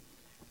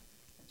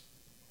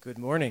Good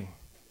morning.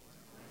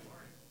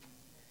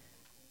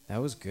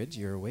 That was good.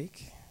 You're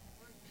awake.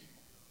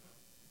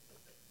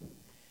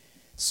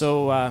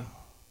 So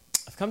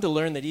I've come to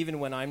learn that even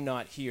when I'm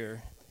not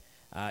here,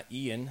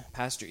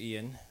 Pastor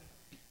Ian,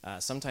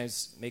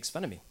 sometimes makes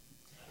fun of me.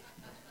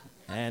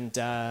 And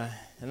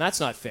that's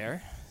not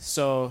fair.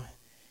 So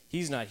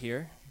he's not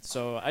here.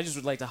 So I just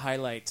would like to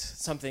highlight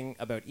something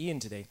about Ian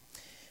today.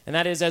 And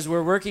that is, as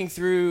we're working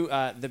through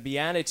the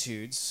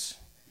Beatitudes,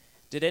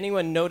 did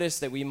anyone notice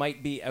that we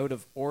might be out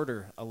of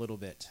order a little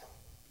bit?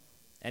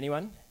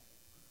 Anyone?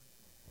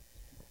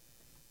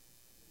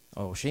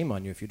 Oh, shame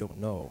on you if you don't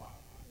know.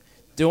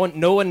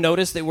 No one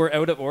notice that we're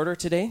out of order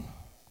today?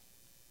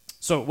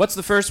 So, what's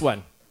the first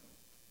one?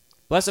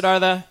 Blessed are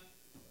the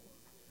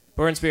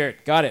poor in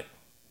spirit. Got it.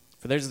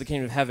 For theirs is the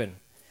kingdom of heaven.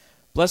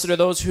 Blessed are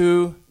those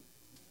who...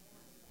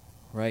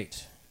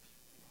 Right.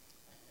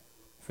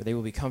 For they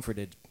will be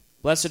comforted.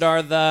 Blessed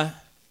are the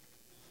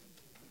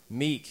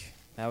meek.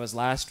 That was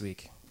last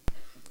week.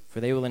 For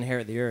they will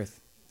inherit the earth.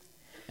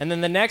 And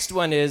then the next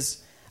one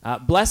is,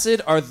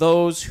 blessed are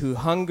those who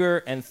hunger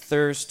and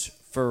thirst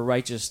for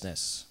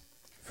righteousness,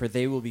 for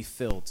they will be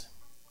filled.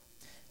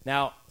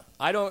 Now,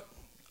 I don't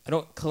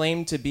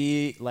claim to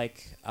be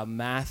like a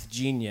math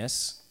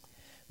genius,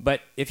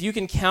 but if you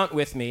can count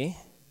with me,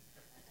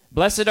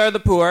 blessed are the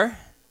poor,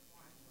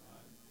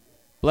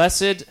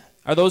 blessed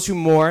are those who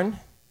mourn,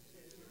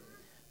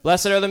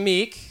 blessed are the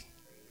meek,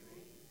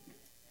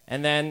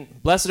 and then,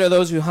 blessed are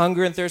those who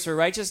hunger and thirst for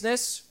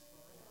righteousness.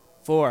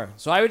 4.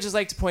 So I would just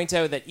like to point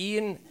out that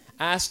Ian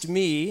asked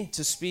me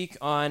to speak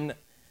on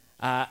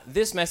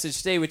this message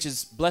today, which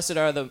is, blessed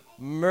are the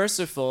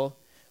merciful,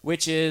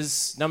 which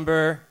is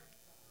number...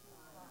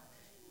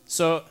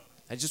 So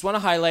I just want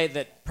to highlight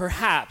that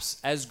perhaps,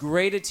 as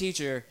great a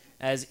teacher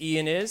as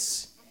Ian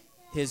is,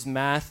 his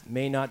math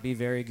may not be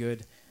very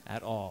good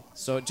at all.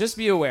 So just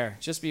be aware.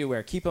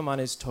 Keep him on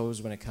his toes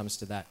when it comes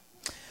to that.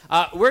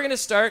 We're going to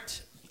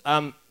start...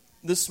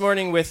 this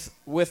morning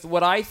with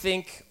what I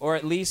think, or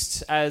at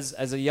least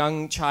as a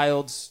young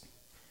child,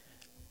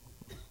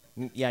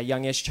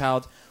 youngish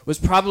child, was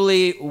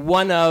probably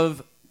one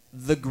of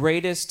the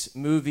greatest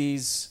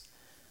movies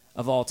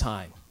of all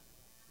time.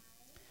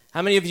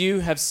 How many of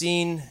you have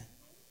seen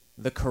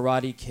The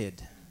Karate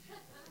Kid?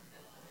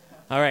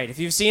 All right, if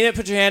you've seen it,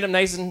 put your hand up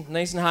nice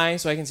and high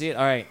so I can see it.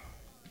 All right.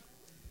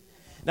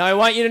 Now I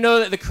want you to know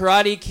that The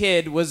Karate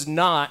Kid was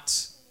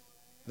not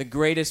the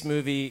greatest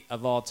movie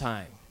of all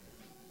time.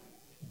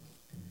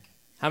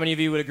 How many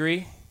of you would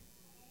agree?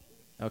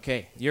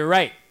 Okay, you're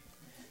right.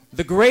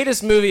 The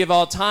greatest movie of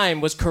all time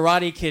was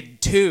Karate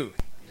Kid 2.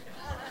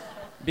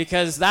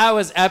 Because that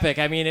was epic.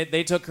 I mean,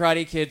 they took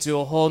Karate Kid to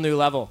a whole new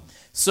level.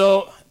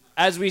 So,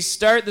 as we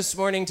start this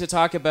morning to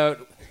talk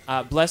about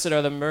Blessed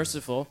are the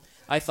Merciful,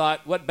 I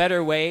thought, what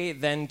better way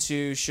than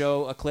to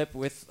show a clip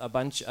with a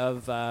bunch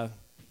of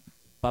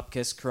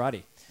bupkis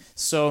karate.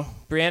 So,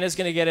 Brianna's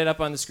going to get it up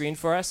on the screen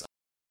for us.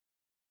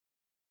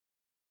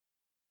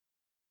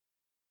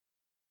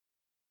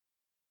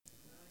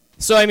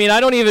 So, I mean, I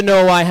don't even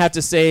know why I have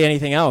to say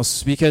anything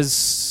else,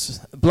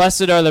 because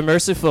blessed are the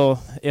merciful,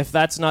 if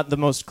that's not the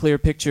most clear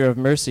picture of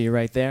mercy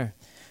right there.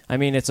 I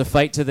mean, it's a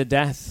fight to the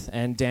death,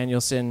 and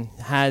Danielson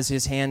has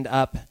his hand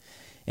up,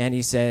 and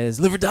he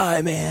says, live or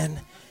die, man.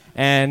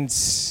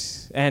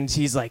 And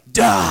he's like,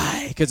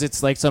 die, because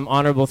it's like some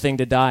honorable thing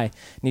to die.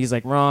 And he's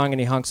like, wrong, and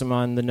he honks him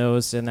on the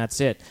nose, and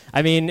that's it.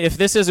 I mean, if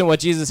this isn't what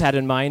Jesus had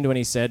in mind when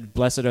he said,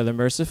 blessed are the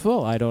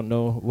merciful, I don't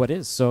know what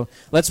is. So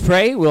let's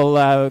pray.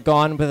 We'll go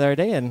on with our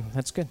day, and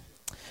that's good.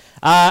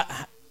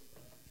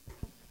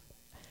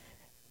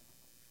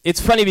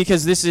 It's funny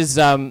because this is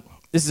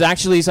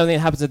actually something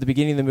that happens at the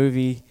beginning of the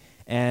movie,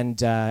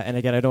 and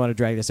again, I don't want to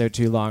drag this out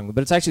too long,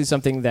 but it's actually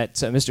something that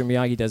Mr.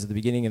 Miyagi does at the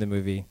beginning of the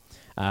movie.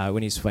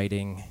 When he's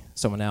fighting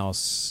someone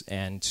else,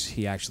 and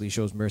he actually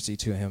shows mercy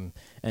to him,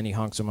 and he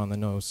honks him on the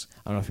nose.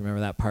 I don't know if you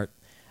remember that part.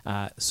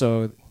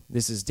 So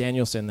this is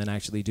Danielson then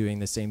actually doing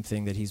the same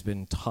thing that he's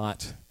been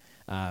taught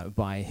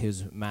by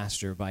his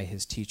master, by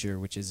his teacher,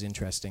 which is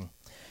interesting.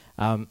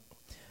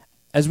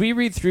 As we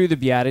read through the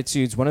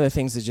Beatitudes, one of the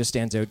things that just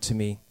stands out to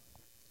me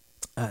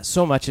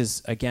so much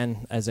is,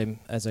 again, as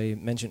I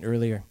mentioned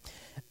earlier,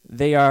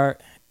 they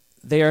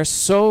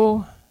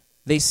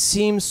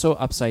seem so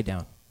upside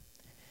down.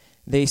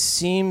 They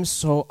seem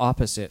so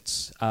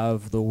opposite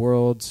of the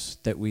world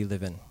that we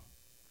live in.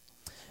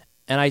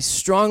 And I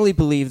strongly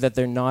believe that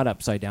they're not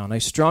upside down. I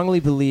strongly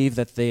believe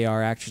that they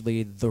are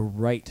actually the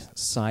right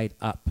side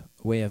up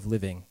way of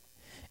living.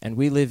 And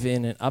we live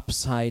in an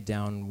upside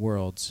down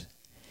world.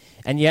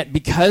 And yet,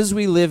 because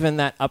we live in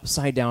that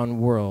upside down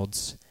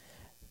world,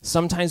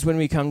 sometimes when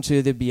we come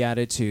to the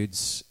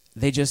Beatitudes,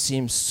 they just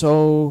seem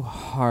so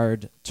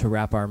hard to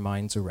wrap our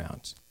minds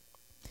around.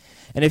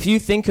 And if you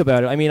think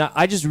about it, I mean,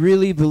 I just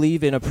really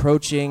believe in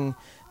approaching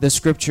the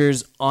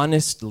scriptures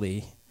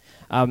honestly.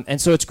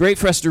 And so it's great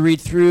for us to read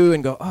through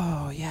and go,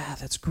 oh, yeah,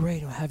 that's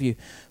great, what have you.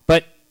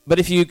 But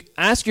if you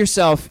ask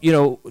yourself,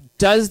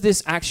 does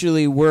this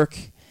actually work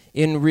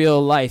in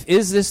real life?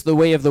 Is this the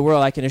way of the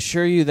world? I can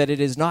assure you that it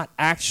is not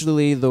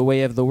actually the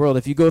way of the world.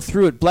 If you go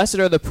through it, blessed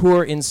are the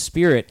poor in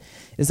spirit.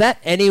 Is that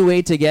any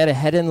way to get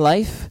ahead in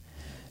life?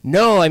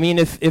 No, I mean,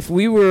 if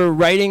we were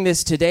writing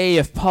this today,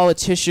 if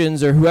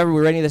politicians or whoever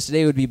were writing this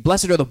today would be,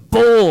 blessed are the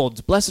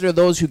bold, blessed are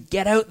those who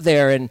get out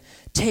there and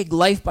take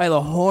life by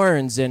the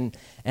horns and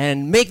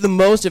make the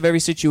most of every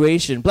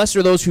situation. Blessed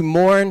are those who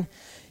mourn.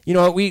 You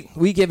know,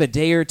 we give a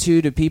day or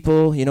two to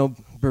people, you know,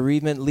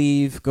 bereavement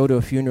leave, go to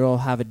a funeral,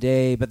 have a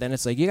day, but then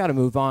it's like, you got to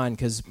move on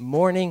because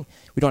mourning,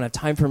 we don't have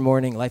time for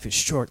mourning. Life is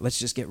short. Let's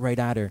just get right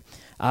at her.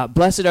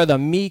 Blessed are the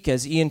meek,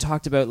 as Ian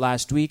talked about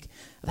last week.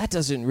 That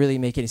doesn't really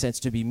make any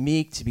sense, to be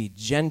meek, to be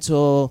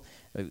gentle.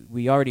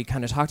 We already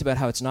kind of talked about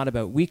how it's not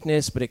about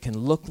weakness, but it can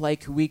look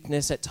like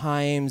weakness at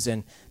times,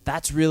 and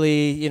that's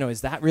really, you know,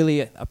 is that really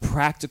a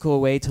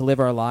practical way to live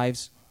our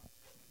lives?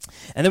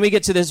 And then we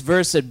get to this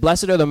verse that,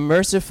 blessed are the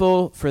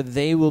merciful, for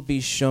they will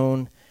be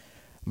shown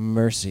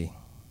mercy.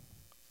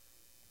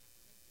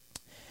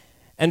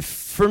 And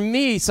for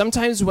me,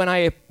 sometimes when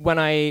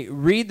I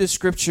read the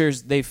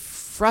scriptures, they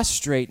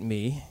frustrate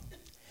me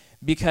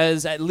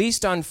because, at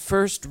least on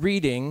first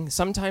reading,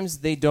 sometimes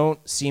they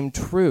don't seem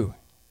true.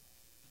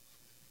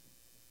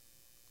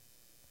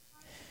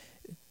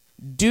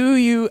 Do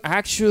you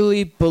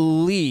actually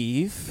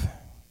believe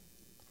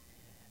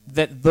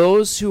that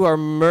those who are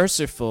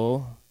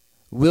merciful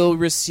will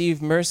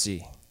receive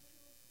mercy?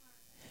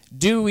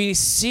 Do we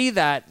see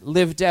that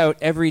lived out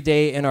every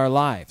day in our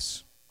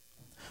lives?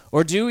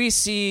 Or do we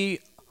see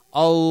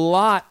a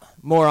lot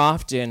more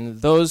often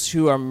those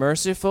who are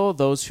merciful,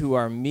 those who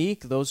are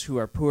meek, those who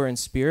are poor in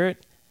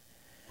spirit,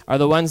 are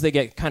the ones that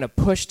get kind of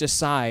pushed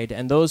aside,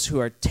 and those who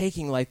are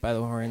taking life by the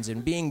horns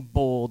and being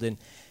bold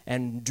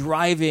and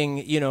driving,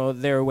 you know,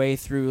 their way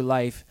through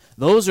life,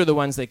 those are the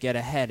ones that get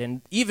ahead.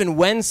 And even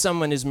when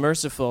someone is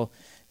merciful,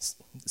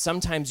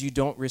 sometimes you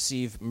don't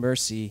receive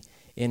mercy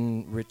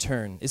in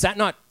return. Is that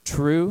not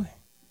true?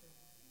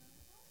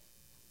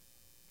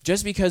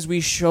 Just because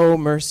we show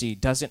mercy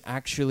doesn't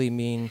actually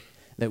mean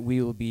that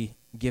we will be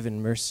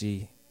given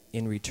mercy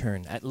in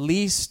return, at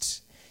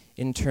least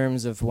in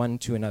terms of one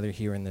to another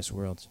here in this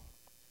world.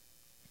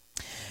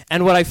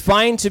 And what I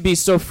find to be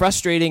so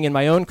frustrating in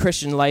my own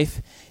Christian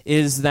life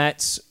is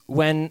that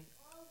when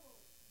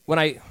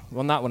I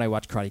not when I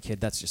watch Karate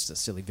Kid, that's just a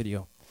silly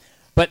video,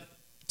 but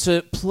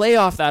to play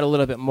off that a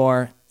little bit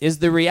more, is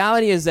the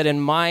reality is that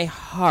in my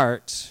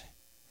heart,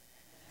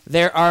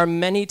 there are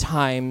many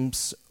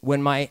times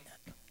when my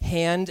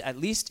hand, at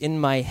least in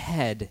my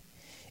head,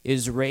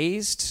 is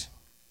raised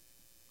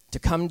to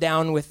come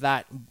down with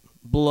that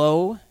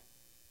blow,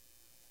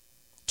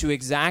 to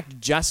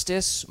exact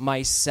justice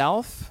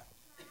myself.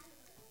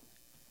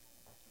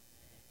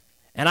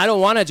 And I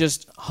don't want to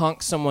just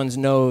honk someone's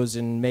nose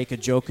and make a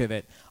joke of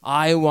it.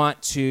 I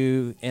want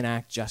to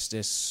enact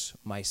justice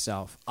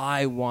myself.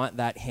 I want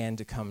that hand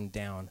to come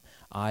down.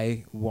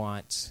 I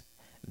want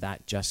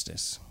that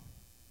justice.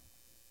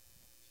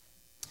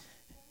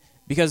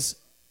 Because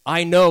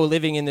I know,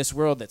 living in this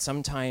world, that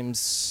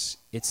sometimes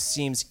it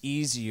seems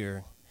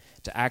easier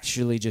to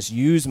actually just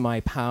use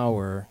my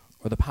power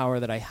or the power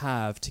that I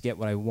have to get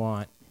what I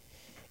want,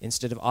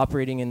 instead of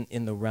operating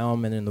in the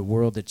realm and in the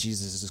world that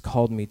Jesus has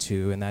called me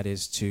to, and that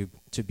is to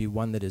be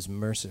one that is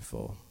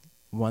merciful,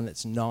 one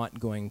that's not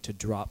going to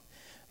drop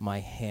my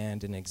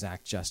hand and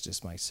exact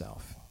justice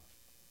myself.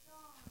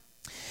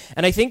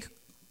 And I think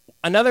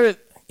another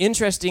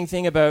interesting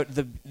thing about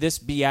this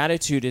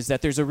beatitude is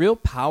that there's a real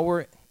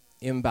power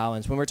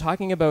imbalance. When we're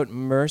talking about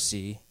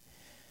mercy,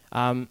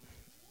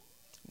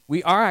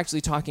 we are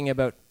actually talking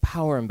about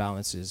power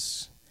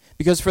imbalances.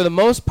 Because for the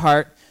most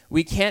part,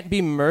 we can't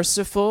be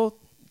merciful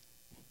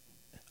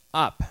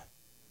up.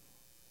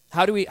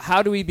 How do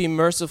we be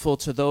merciful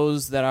to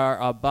those that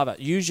are above us?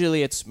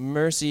 Usually it's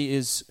mercy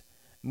is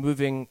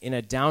moving in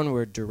a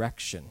downward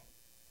direction.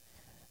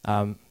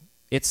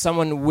 It's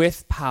someone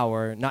with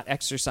power, not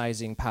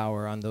exercising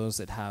power on those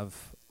that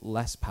have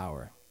less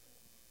power.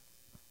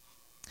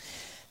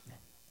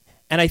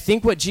 And I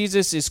think what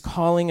Jesus is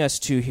calling us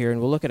to here,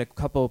 and we'll look at a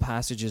couple of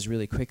passages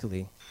really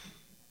quickly,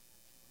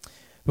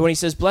 but when he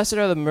says, blessed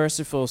are the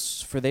merciful,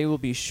 for they will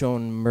be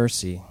shown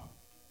mercy,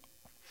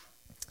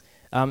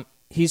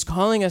 he's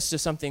calling us to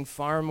something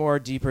far more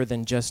deeper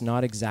than just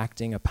not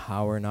exacting a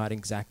power, not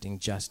exacting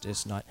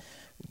justice, not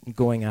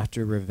going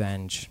after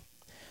revenge.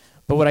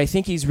 But what I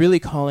think he's really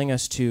calling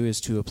us to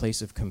is to a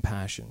place of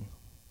compassion.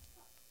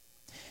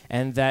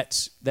 And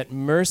that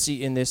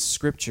mercy in this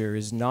scripture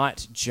is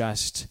not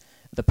just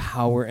the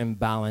power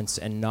imbalance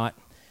and not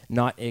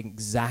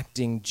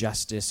exacting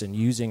justice and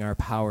using our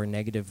power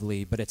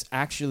negatively, but it's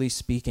actually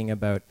speaking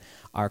about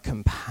our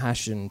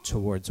compassion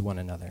towards one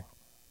another.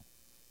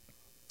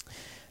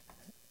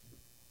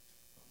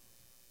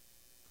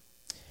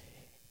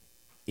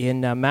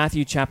 In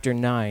Matthew chapter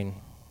 9,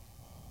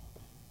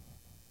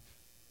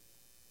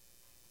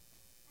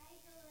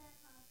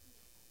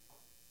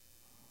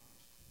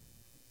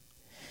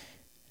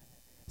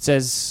 it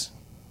says,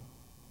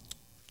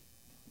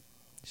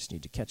 just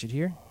need to catch it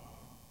here.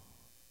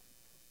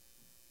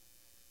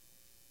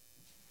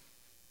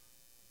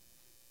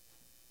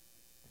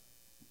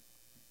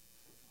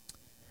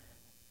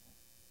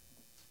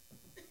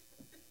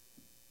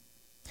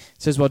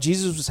 It says, while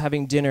Jesus was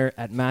having dinner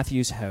at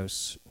Matthew's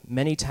house,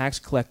 many tax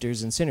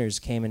collectors and sinners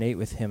came and ate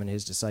with him and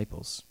his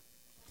disciples.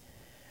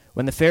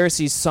 When the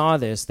Pharisees saw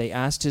this, they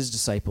asked his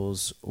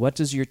disciples, why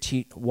does your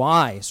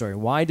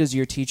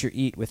teacher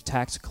eat with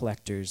tax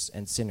collectors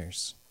and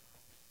sinners?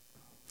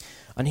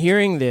 On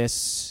hearing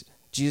this,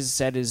 Jesus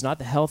said, it is not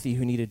the healthy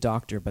who need a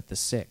doctor, but the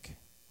sick.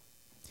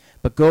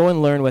 But go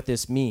and learn what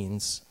this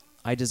means.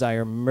 I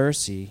desire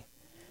mercy,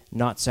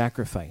 not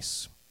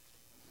sacrifice.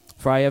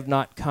 For I have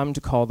not come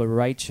to call the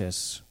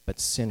righteous, but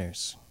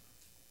sinners.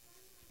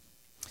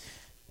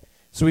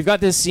 So we've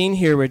got this scene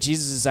here where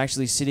Jesus is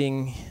actually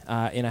sitting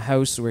in a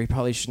house where he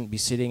probably shouldn't be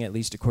sitting, at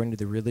least according to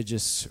the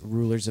religious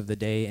rulers of the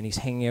day, and he's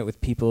hanging out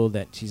with people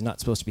that he's not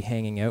supposed to be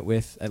hanging out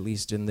with, at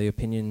least in the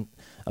opinion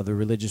of the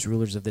religious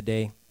rulers of the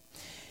day.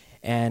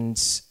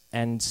 And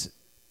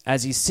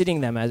as he's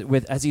sitting them,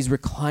 as he's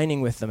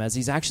reclining with them, as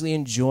he's actually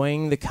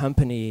enjoying the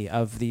company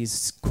of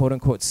these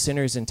quote-unquote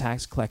sinners and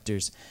tax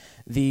collectors,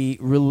 the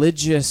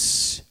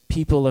religious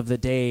people of the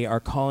day are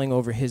calling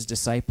over his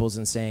disciples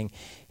and saying,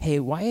 hey,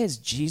 why is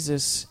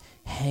Jesus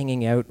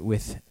hanging out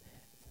with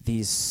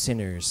these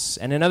sinners?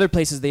 And in other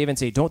places they even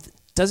say,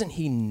 doesn't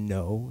he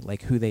know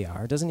who they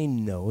are? Doesn't he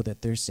know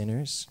that they're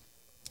sinners?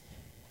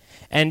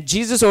 And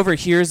Jesus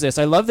overhears this.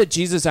 I love that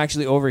Jesus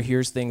actually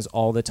overhears things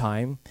all the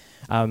time.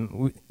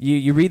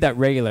 You read that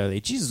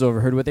regularly. Jesus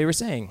overheard what they were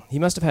saying. He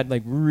must have had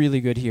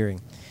really good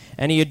hearing.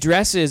 And he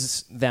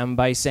addresses them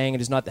by saying,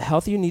 it is not the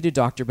healthy who need a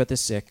doctor, but the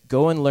sick.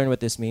 Go and learn what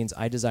this means.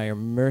 I desire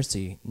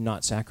mercy,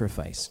 not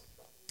sacrifice.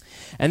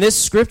 And this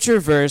scripture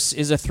verse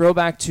is a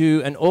throwback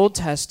to an Old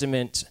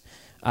Testament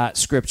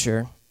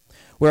scripture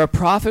where a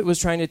prophet was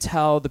trying to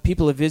tell the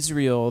people of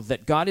Israel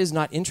that God is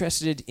not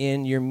interested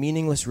in your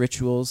meaningless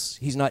rituals.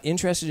 He's not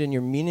interested in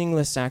your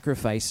meaningless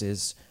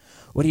sacrifices.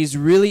 What he's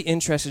really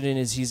interested in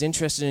is he's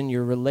interested in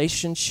your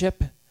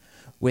relationship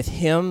with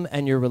him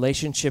and your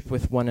relationship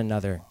with one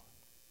another.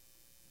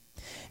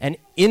 And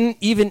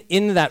even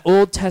in that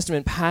Old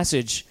Testament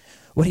passage,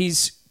 what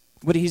he's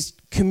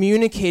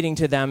communicating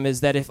to them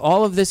is that if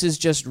all of this is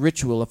just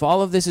ritual, if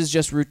all of this is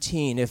just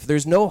routine, if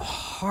there's no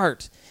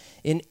heart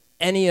in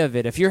any of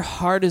it, if your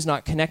heart is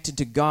not connected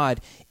to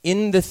God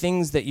in the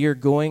things that you're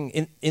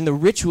in the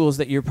rituals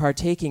that you're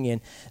partaking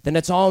in, then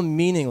it's all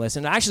meaningless.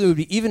 And actually it would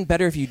be even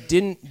better if you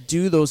didn't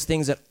do those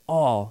things at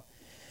all.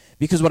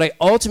 Because what I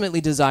ultimately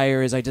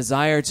desire is I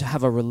desire to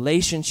have a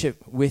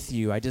relationship with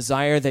you. I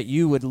desire that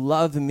you would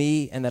love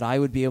me and that I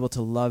would be able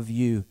to love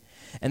you.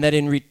 And that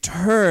in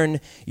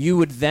return, you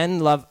would then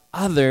love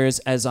others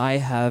as I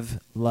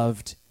have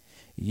loved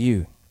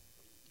you.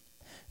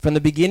 From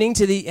the beginning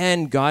to the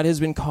end, God has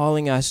been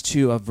calling us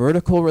to a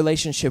vertical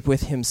relationship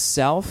with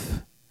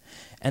himself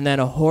and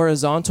then a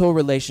horizontal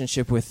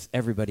relationship with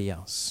everybody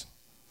else.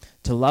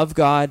 To love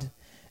God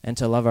and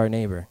to love our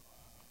neighbor.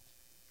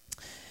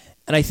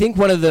 And I think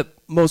one of the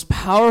most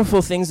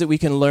powerful things that we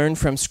can learn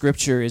from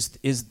Scripture is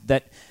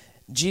that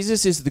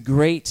Jesus is the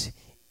great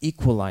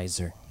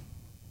equalizer.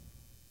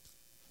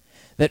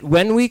 That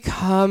when we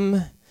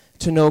come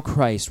to know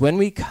Christ, when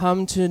we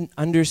come to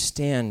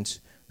understand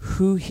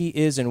who he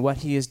is and what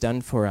he has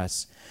done for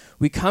us,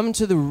 we come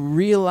to the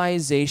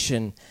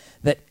realization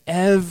that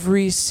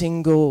every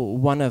single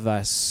one of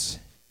us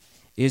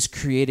is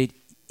created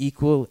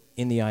equal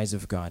in the eyes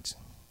of God.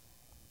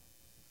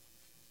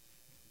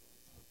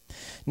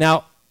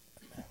 Now,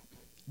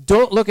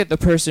 don't look at the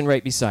person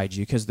right beside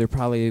you because they're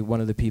probably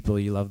one of the people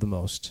you love the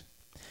most.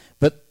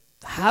 But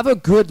have a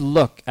good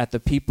look at the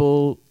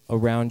people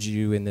around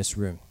you in this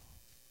room.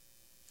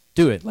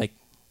 Do it.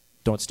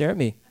 Don't stare at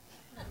me.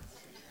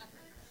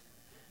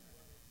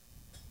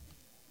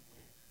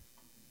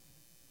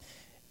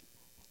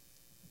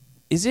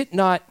 Is it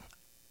not,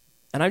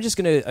 and I'm just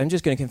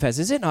gonna confess,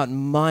 is it not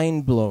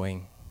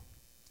mind-blowing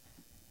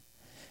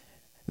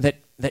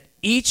that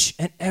each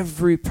and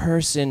every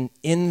person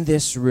in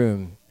this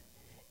room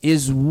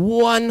is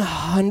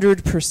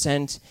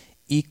 100%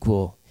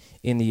 equal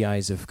in the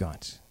eyes of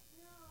God?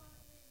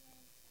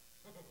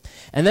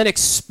 And then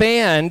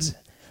expand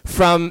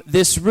from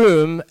this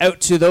room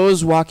out to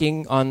those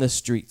walking on the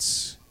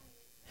streets,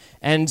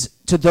 and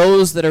to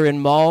those that are in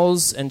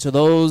malls, and to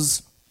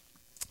those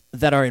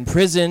that are in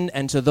prison,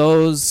 and to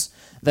those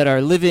that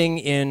are living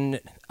in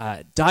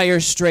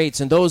dire straits,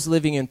 and those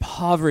living in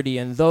poverty,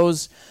 and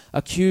those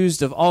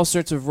accused of all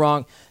sorts of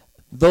wrong,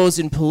 those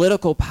in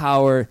political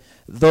power,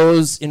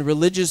 those in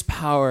religious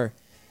power,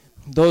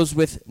 those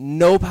with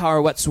no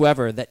power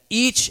whatsoever, that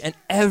each and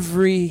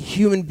every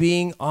human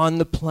being on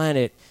the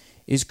planet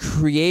is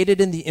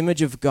created in the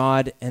image of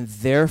God and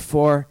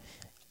therefore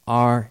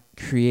are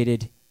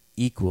created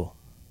equal.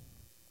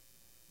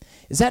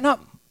 Is that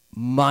not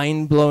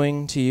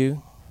mind-blowing to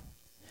you?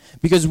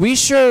 Because we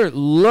sure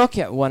look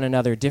at one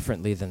another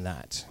differently than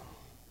that.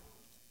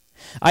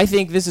 I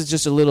think this is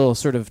just a little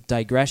sort of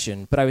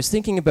digression, but I was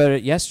thinking about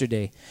it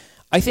yesterday.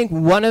 I think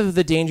one of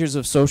the dangers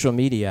of social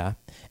media,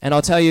 and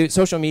I'll tell you,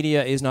 social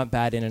media is not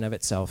bad in and of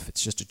itself.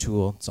 It's just a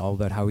tool. It's all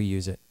about how we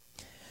use it.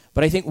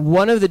 But I think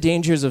one of the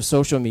dangers of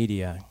social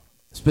media,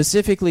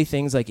 specifically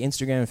things like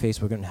Instagram and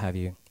Facebook and have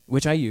you,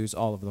 which I use,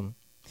 all of them,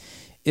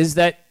 is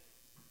that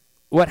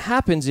what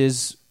happens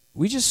is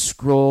we just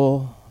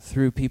scroll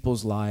through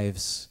people's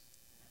lives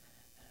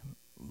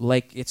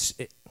like it's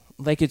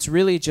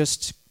really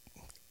just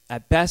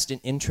at best an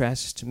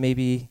interest.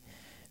 Maybe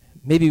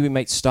we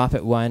might stop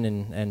at one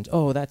and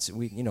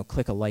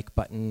click a like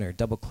button or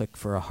double click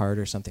for a heart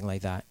or something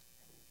like that.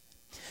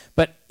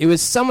 But it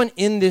was someone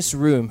in this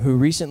room who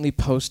recently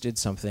posted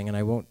something, and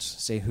I won't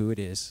say who it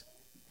is.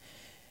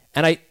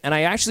 And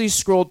I actually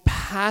scrolled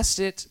past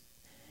it,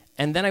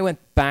 and then I went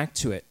back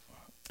to it.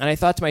 And I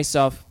thought to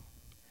myself,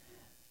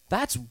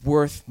 that's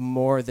worth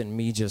more than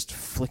me just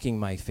flicking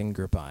my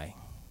finger by.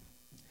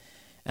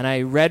 And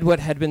I read what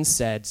had been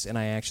said, and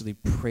I actually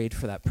prayed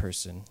for that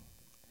person.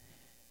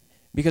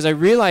 Because I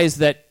realized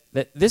that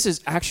this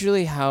is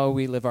actually how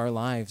we live our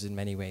lives in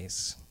many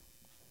ways.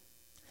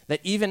 That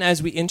even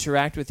as we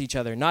interact with each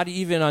other, not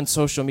even on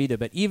social media,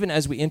 but even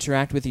as we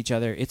interact with each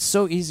other, it's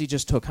so easy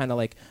just to kind of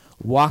like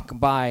walk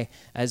by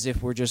as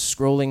if we're just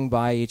scrolling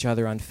by each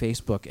other on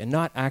Facebook and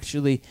not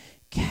actually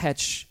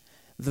catch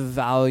the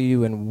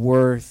value and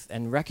worth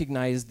and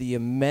recognize the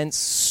immense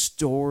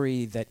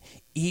story that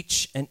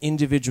each and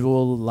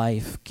individual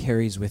life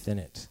carries within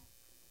it.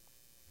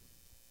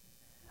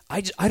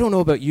 I don't know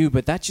about you,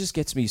 but that just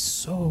gets me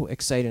so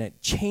excited.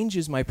 It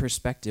changes my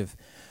perspective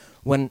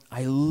when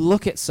I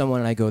look at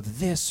someone and I go,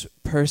 this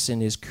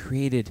person is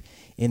created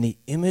in the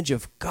image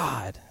of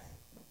God.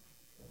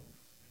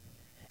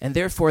 And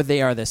therefore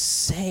they are the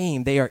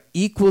same. They are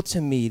equal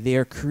to me. They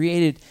are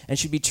created and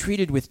should be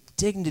treated with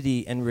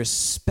dignity and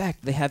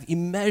respect. They have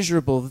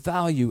immeasurable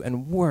value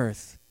and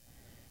worth.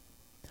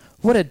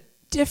 What a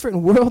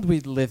different world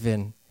we'd live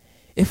in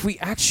if we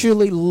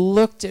actually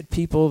looked at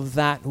people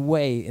that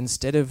way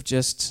instead of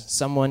just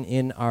someone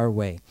in our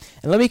way.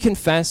 And let me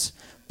confess,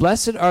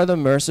 blessed are the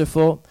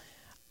merciful.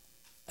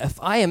 If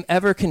I am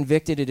ever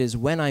convicted, it is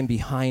when I'm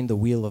behind the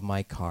wheel of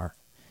my car.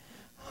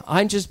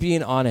 I'm just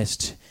being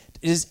honest.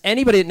 Is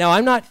anybody, now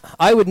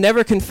I would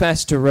never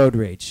confess to road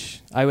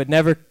rage. I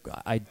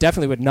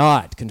definitely would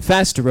not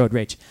confess to road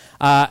rage.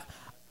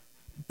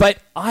 But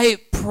I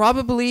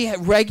probably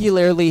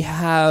regularly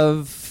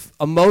have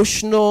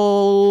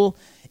emotional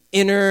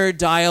inner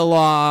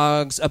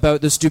dialogues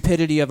about the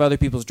stupidity of other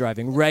people's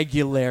driving.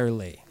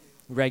 Regularly.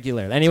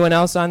 Anyone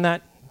else on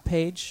that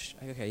page?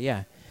 Okay,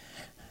 yeah.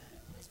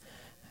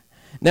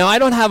 Now, I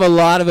don't have a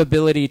lot of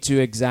ability to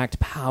exact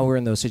power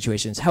in those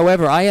situations.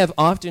 However, I have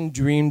often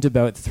dreamed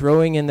about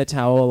throwing in the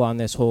towel on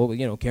this whole,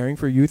 caring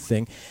for youth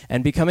thing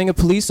and becoming a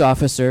police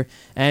officer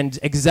and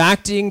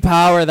exacting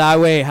power that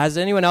way. Has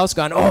anyone else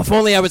gone, oh, if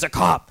only I was a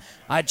cop,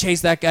 I'd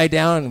chase that guy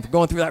down and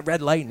going through that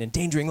red light and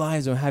endangering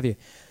lives or what have you.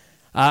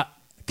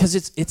 Because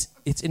it's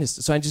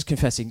innocent. So I'm just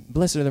confessing,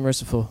 blessed are the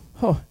merciful.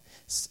 Oh,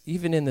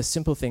 even in the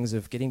simple things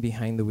of getting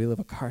behind the wheel of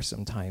a car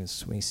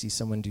sometimes when you see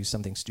someone do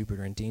something stupid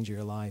or endanger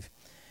your life.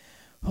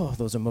 Oh,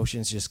 those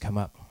emotions just come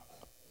up.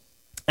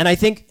 And I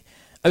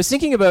was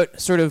thinking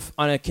about sort of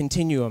on a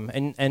continuum,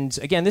 and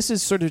again, this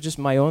is sort of just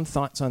my own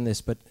thoughts on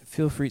this, but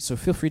feel free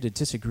to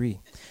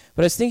disagree.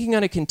 But I was thinking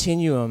on a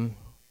continuum,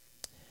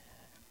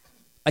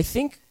 I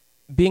think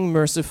being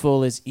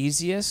merciful is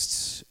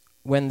easiest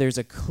when there's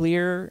a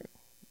clear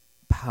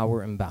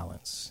power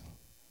imbalance.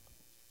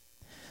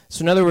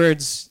 So in other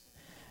words,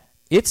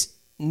 it's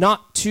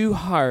not too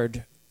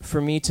hard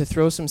for me to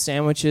throw some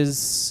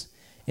sandwiches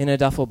in a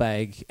duffel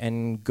bag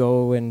and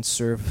go and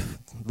serve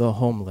the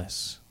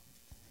homeless.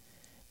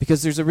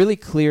 Because there's a really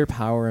clear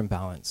power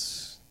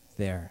imbalance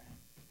there.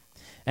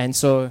 And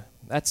so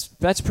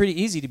that's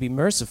pretty easy to be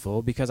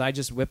merciful because I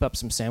just whip up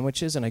some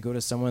sandwiches and I go to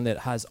someone that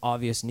has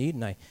obvious need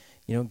and I,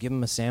 give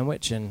them a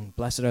sandwich and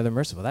blessed are the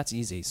merciful. That's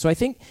easy. So I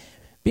think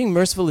being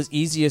merciful is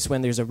easiest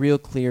when there's a real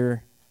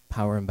clear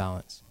power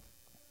imbalance.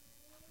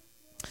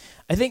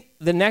 I think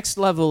the next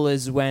level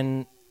is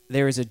when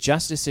there is a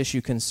justice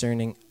issue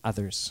concerning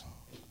others.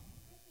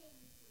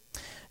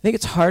 I think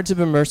it's hard to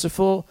be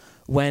merciful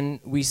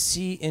when we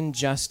see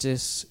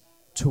injustice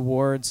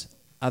towards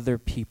other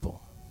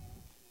people.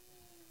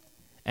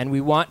 And we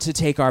want to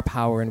take our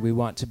power and we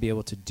want to be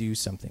able to do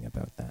something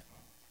about that.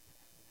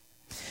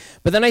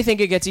 But then I think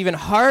it gets even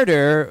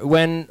harder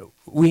when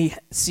we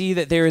see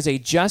that there is a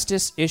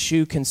justice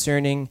issue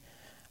concerning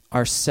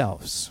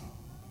ourselves.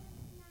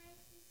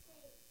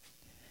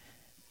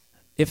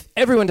 If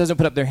everyone doesn't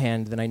put up their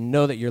hand, then I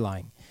know that you're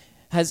lying.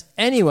 Has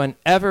anyone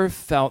ever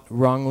felt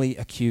wrongly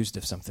accused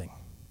of something?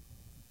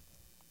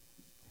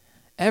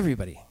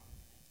 Everybody.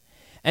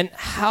 And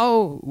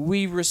how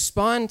we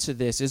respond to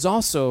this is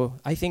also,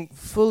 I think,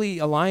 fully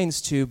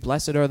aligns to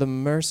blessed are the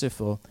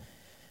merciful,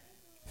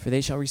 for they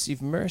shall receive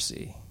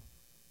mercy.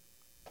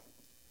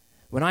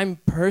 When I'm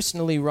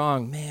personally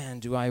wrong, man,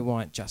 do I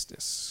want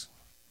justice.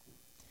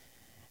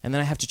 And then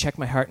I have to check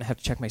my heart and I have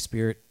to check my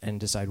spirit and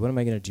decide, what am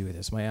I going to do with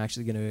this? Am I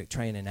actually going to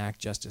try and enact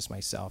justice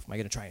myself? Am I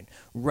going to try and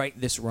right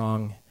this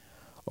wrong?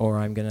 Or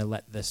I'm going to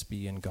let this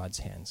be in God's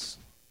hands?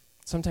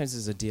 Sometimes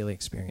it's a daily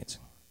experience.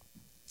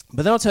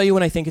 But then I'll tell you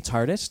when I think it's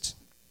hardest.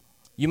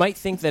 You might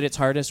think that it's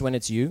hardest when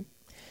it's you.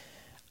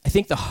 I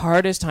think the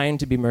hardest time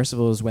to be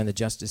merciful is when the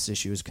justice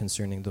issue is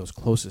concerning those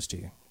closest to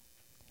you,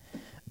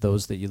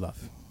 those that you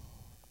love.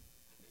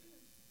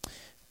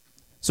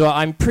 So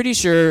I'm pretty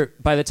sure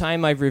by the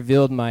time I've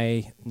revealed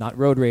my, not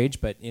road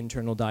rage, but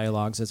internal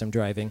dialogues as I'm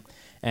driving,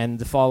 and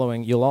the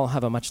following, you'll all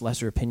have a much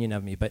lesser opinion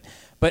of me. But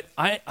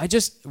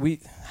we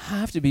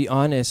have to be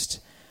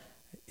honest.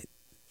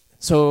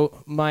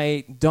 So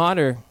my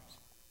daughter,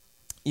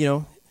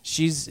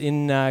 she's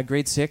in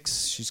grade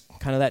 6. She's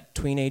kind of that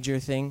teenager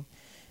thing,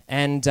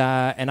 and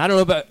I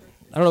don't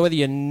know whether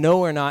you know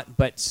or not,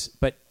 but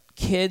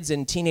kids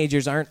and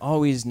teenagers aren't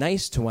always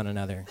nice to one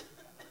another.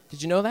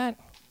 Did you know that?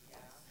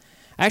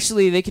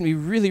 Actually, they can be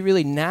really,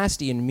 really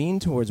nasty and mean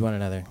towards one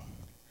another.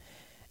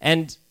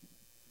 And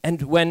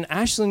when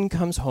Ashlyn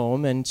comes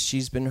home and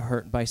she's been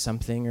hurt by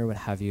something or what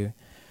have you,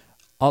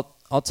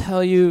 I'll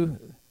tell you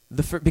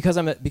because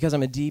I'm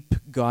a deep,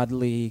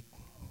 godly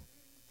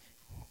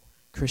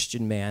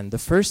Christian man. The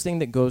first thing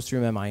that goes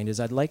through my mind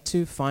is I'd like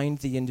to find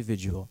the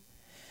individual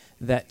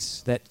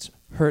that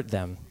hurt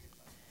them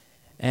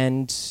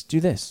and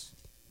do this.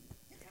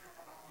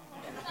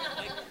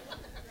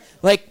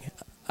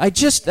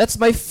 That's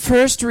my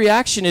first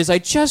reaction is I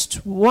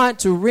just want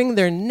to wring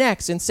their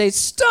necks and say,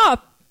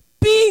 stop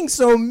being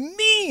so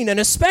mean, and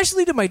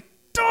especially to my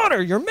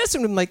daughter. You're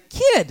messing with my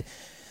kid.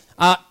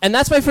 And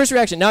that's my first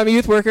reaction. Now I'm a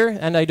youth worker,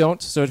 and I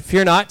don't, so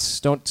fear not.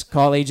 Don't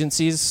call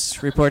agencies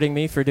reporting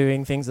me for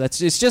doing things.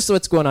 It's just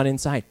what's going on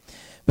inside.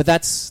 But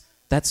that's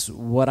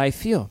what I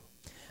feel.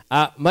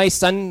 My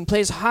son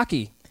plays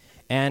hockey,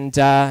 and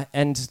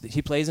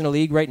he plays in a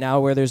league right now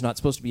where there's not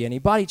supposed to be any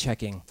body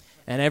checking.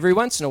 And every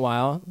once in a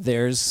while,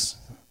 there's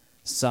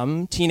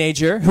some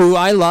teenager who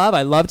I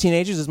love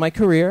teenagers as my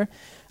career,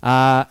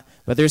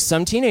 but there's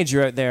some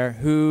teenager out there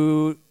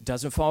who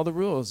doesn't follow the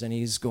rules, and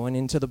he's going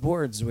into the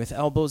boards with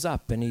elbows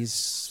up, and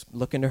he's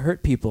looking to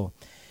hurt people.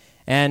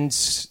 And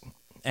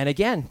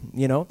again,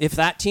 if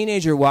that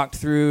teenager walked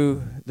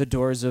through the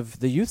doors of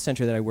the youth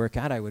center that I work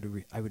at, I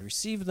would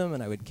receive them,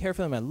 and I would care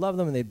for them, I love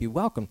them, and they'd be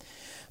welcome.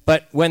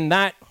 But when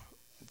that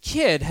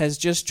kid has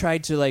just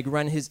tried to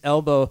run his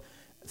elbow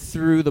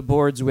through the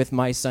boards with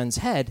my son's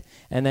head,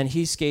 and then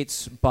he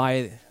skates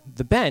by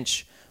the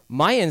bench,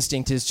 my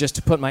instinct is just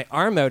to put my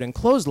arm out and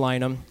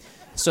clothesline him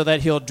so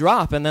that he'll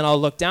drop, and then I'll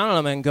look down on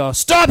him and go,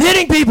 stop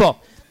hitting people!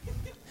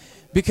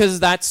 Because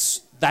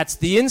that's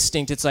the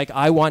instinct. It's like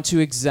I want to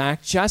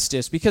exact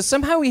justice, because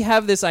somehow we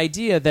have this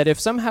idea that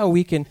if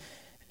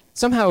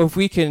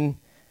we can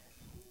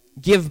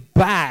give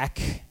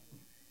back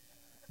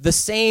the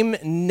same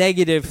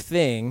negative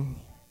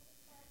thing,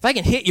 if I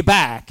can hit you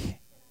back,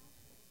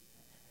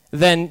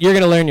 then you're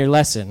going to learn your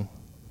lesson.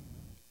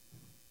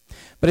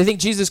 But I think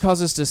Jesus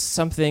calls us to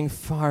something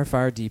far,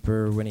 far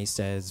deeper when he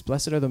says,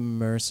 blessed are the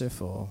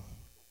merciful,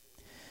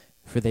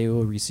 for they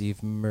will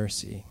receive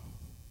mercy.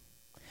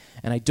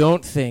 And I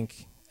don't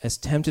think, as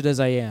tempted as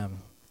I am,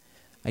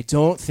 I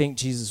don't think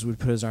Jesus would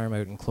put his arm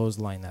out and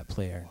clothesline that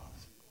player.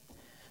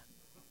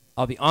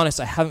 I'll be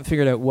honest, I haven't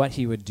figured out what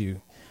he would do,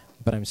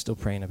 but I'm still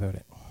praying about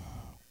it.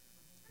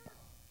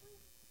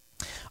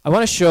 I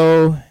want to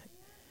show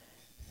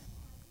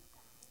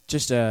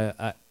just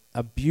a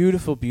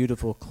beautiful,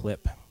 beautiful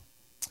clip.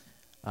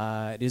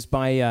 It is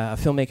by a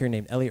filmmaker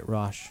named Elliot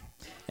Roche.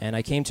 And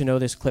I came to know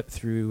this clip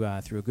through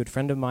a good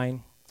friend of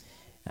mine.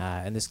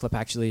 And this clip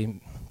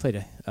actually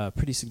played a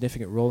pretty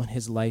significant role in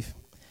his life.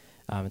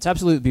 It's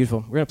absolutely beautiful.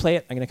 We're going to play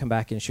it. I'm going to come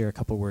back and share a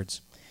couple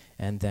words.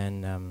 And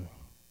then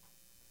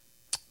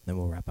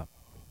we'll wrap up.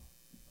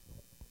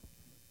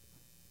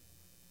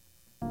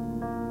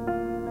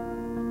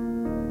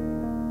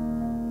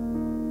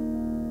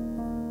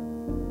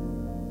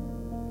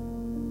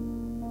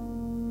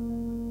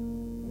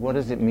 What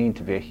does it mean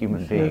to be a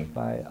human being?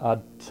 By a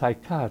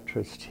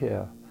psychiatrist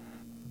here.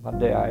 One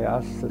day I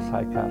asked the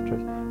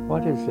psychiatrist,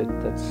 what is it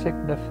that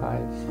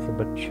signifies the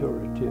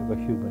maturity of a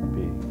human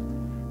being?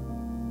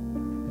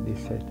 And he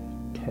said,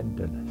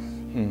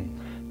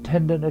 tenderness.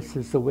 Tenderness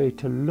is the way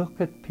to look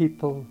at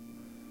people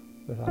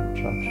without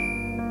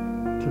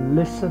judgment, to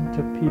listen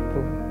to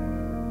people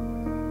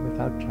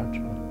without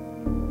judgment.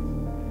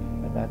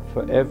 And that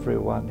for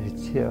everyone,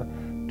 it's here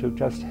to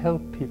just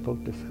help people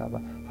discover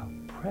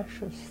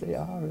precious they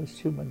are as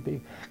human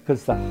beings,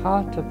 because the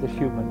heart of the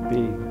human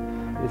being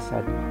is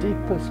that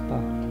deepest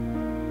part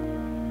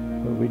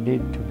where we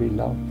need to be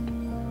loved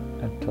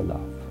and to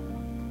love.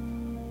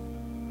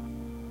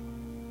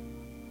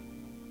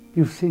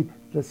 You see,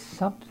 there's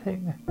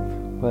something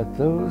where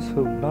those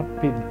who have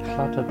not been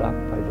cluttered up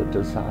by the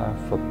desire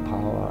for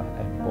power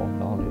and more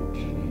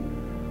knowledge,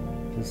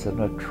 there's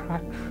an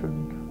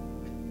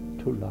attraction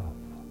to love.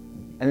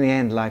 In the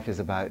end, life is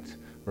about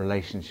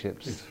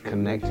relationships,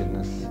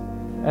 connectedness.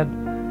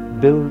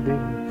 And building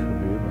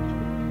community.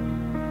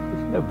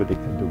 Because nobody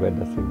can do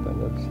anything by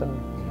themselves.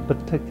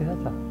 But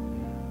together,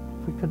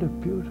 we can do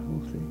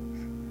beautiful things.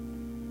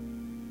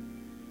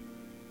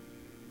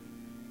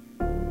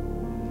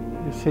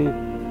 You see,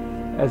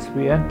 as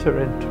we enter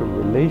into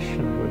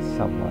relation with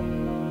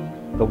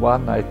someone, the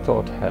one I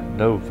thought had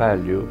no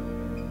value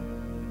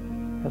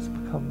has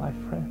become my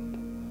friend.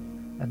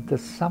 And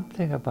there's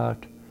something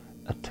about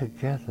a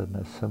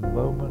togetherness, a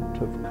moment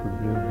of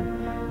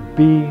communion,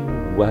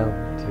 being well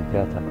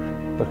together,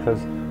 because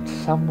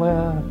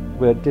somewhere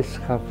we're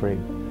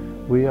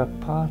discovering we are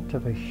part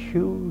of a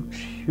huge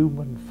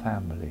human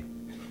family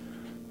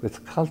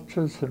with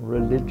cultures and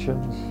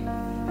religions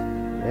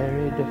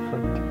very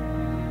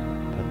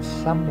different, but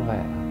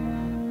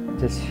somewhere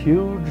this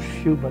huge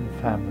human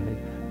family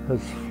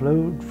has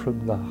flowed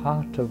from the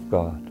heart of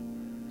God,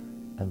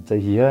 and the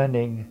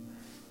yearning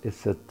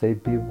is that they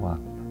be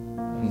one,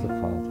 as the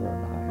Father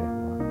and I are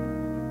one.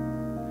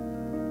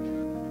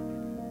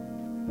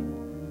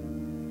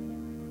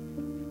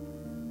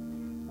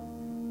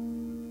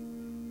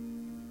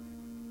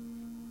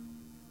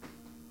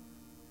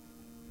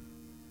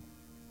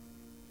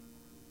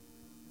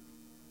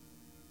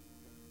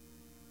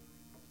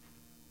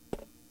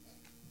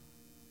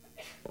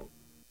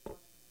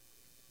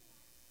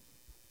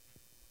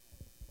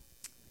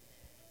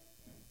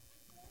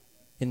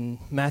 In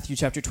Matthew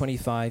chapter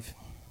 25,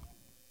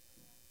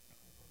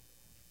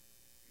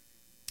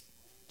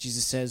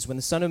 Jesus says, "When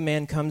the Son of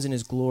Man comes in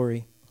his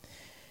glory,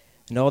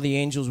 and all the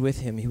angels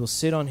with him, he will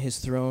sit on his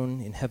throne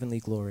in heavenly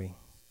glory.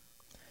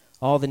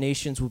 All the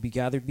nations will be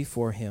gathered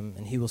before him,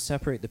 and he will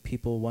separate the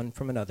people one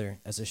from another,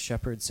 as a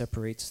shepherd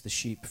separates the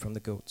sheep from the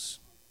goats.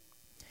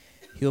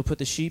 He will put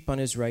the sheep on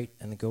his right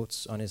and the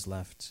goats on his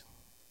left.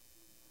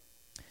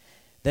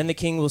 Then the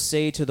king will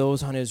say to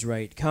those on his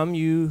right, 'Come,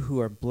 you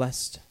who are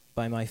blessed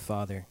by my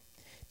Father.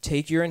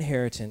 Take your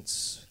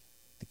inheritance,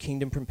 the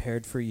kingdom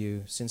prepared for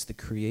you since the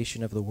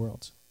creation of the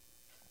world.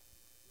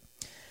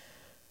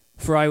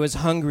 For I was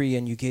hungry,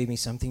 and you gave me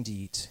something to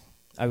eat.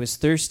 I was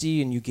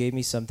thirsty, and you gave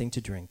me something to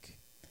drink.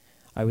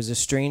 I was a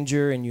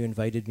stranger, and you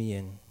invited me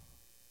in.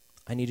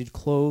 I needed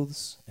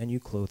clothes, and you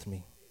clothed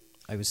me.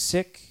 I was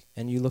sick,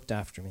 and you looked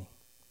after me.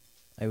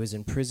 I was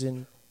in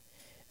prison,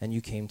 and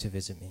you came to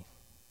visit me.'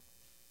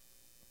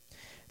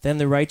 Then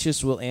the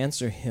righteous will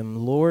answer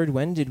him, 'Lord,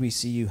 when did we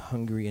see you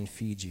hungry and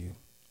feed you,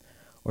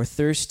 or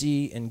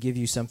thirsty and give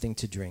you something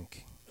to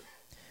drink?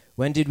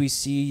 When did we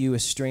see you a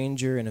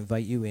stranger and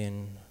invite you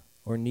in,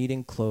 or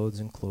needing clothes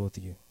and clothe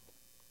you?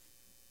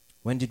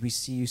 When did we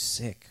see you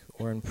sick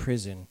or in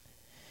prison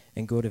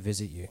and go to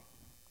visit you?'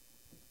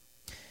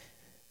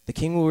 The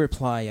king will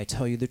reply, 'I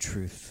tell you the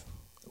truth.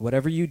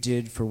 Whatever you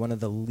did for one of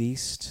the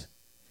least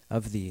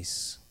of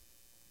these,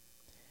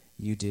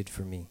 you did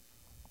for me.'"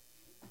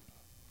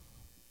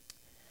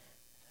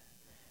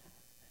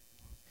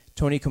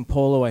 Tony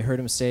Campolo, I heard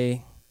him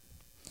say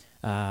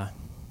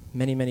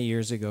many, many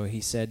years ago,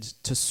 he said,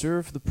 "To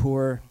serve the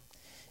poor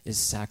is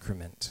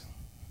sacrament."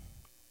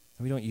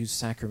 We don't use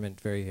sacrament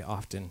very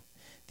often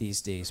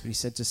these days, but he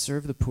said to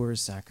serve the poor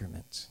is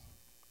sacrament.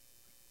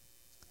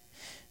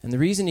 And the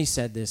reason he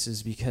said this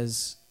is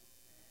because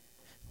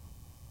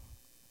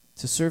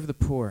to serve the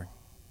poor,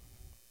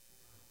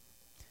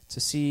 to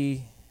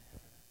see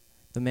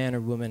the man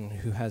or woman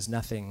who has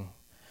nothing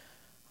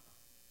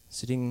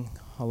sitting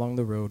along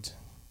the road,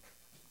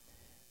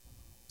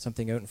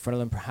 something out in front of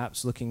them,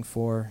 perhaps looking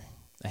for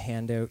a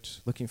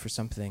handout, looking for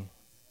something.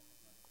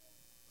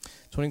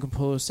 Tony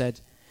Campolo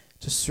said,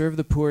 to serve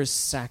the poor is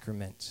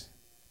sacrament.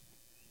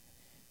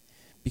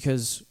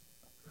 Because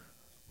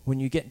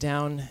when you get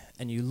down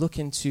and you look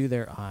into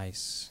their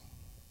eyes,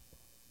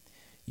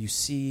 you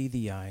see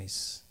the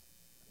eyes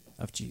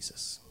of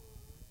Jesus.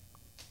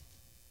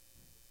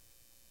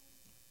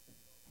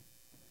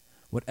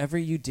 Whatever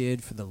you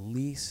did for the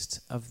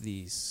least of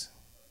these,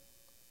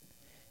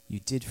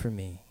 you did for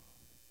me.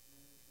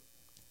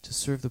 To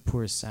serve the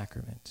poor is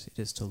sacrament. It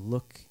is to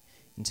look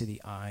into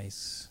the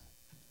eyes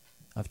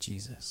of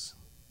Jesus.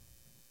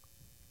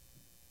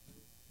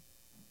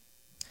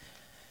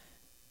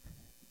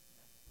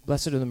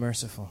 Blessed are the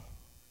merciful.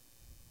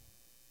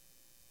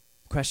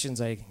 Questions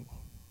I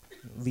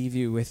leave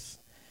you with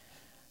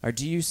are,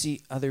 do you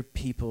see other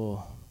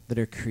people that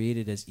are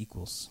created as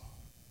equals?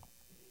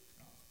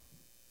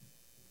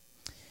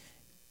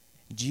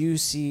 Do you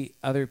see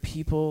other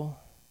people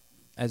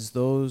as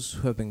those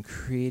who have been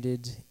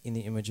created in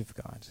the image of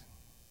God?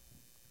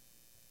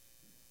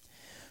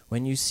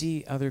 When you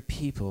see other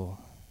people,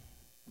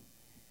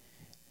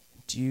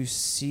 do you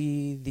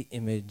see the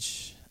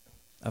image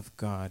of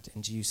God,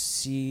 and do you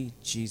see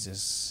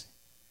Jesus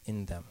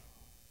in them?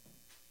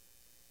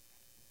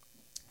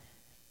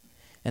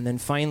 And then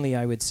finally,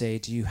 I would say,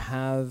 do you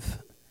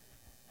have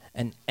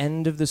an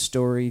end of the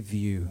story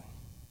view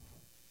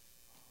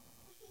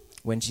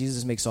when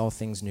Jesus makes all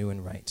things new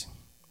and right?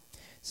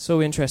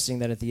 So interesting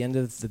that at the end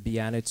of the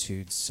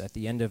Beatitudes, at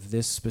the end of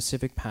this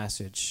specific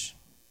passage,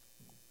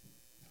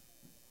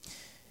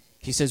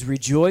 he says,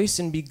 "Rejoice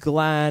and be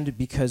glad,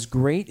 because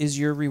great is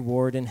your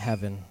reward in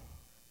heaven.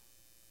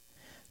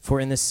 For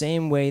in the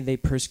same way they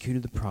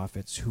persecuted the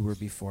prophets who were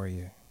before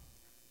you."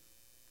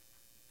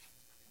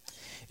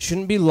 It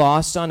shouldn't be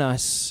lost on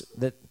us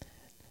that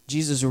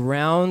Jesus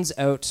rounds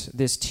out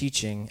this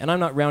teaching, and I'm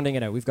not rounding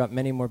it out. We've got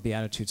many more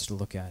Beatitudes to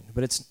look at,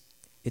 but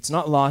it's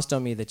not lost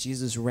on me that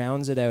Jesus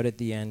rounds it out at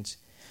the end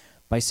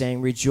by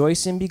saying,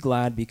 "Rejoice and be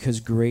glad, because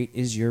great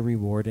is your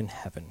reward in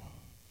heaven."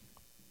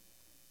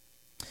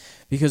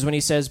 Because when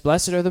he says,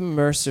 "Blessed are the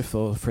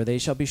merciful, for they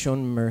shall be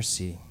shown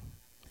mercy,"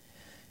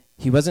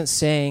 he wasn't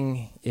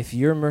saying, if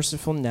you're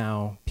merciful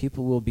now,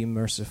 people will be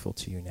merciful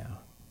to you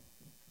now.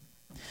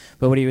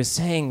 But what he was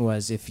saying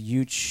was, if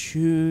you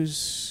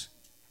choose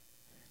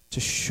to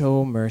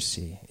show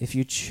mercy, if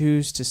you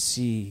choose to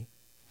see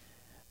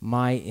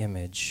my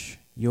image,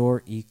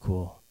 your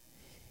equal,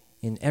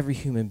 in every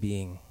human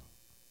being,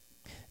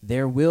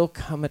 there will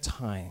come a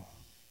time,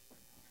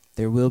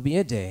 there will be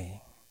a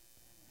day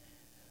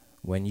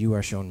when you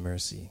are shown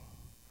mercy.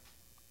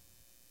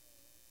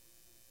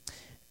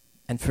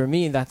 And for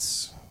me,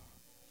 that's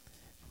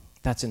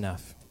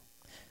enough.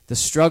 The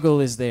struggle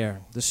is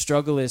there. The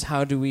struggle is,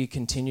 how do we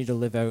continue to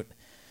live out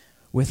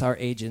with our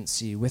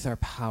agency, with our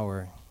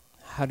power?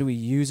 How do we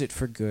use it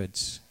for good?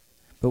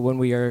 But when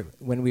we are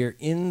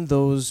in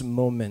those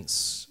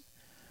moments,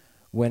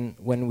 when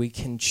we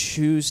can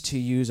choose to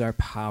use our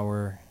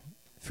power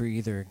for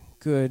either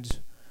good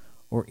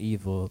or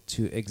evil,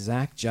 to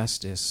exact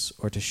justice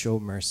or to show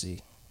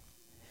mercy,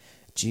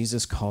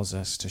 Jesus calls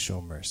us to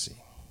show mercy.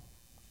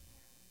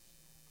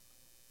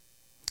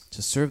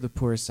 To serve the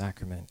poorest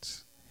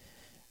sacrament,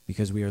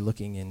 because we are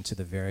looking into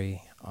the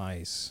very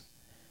eyes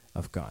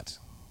of God.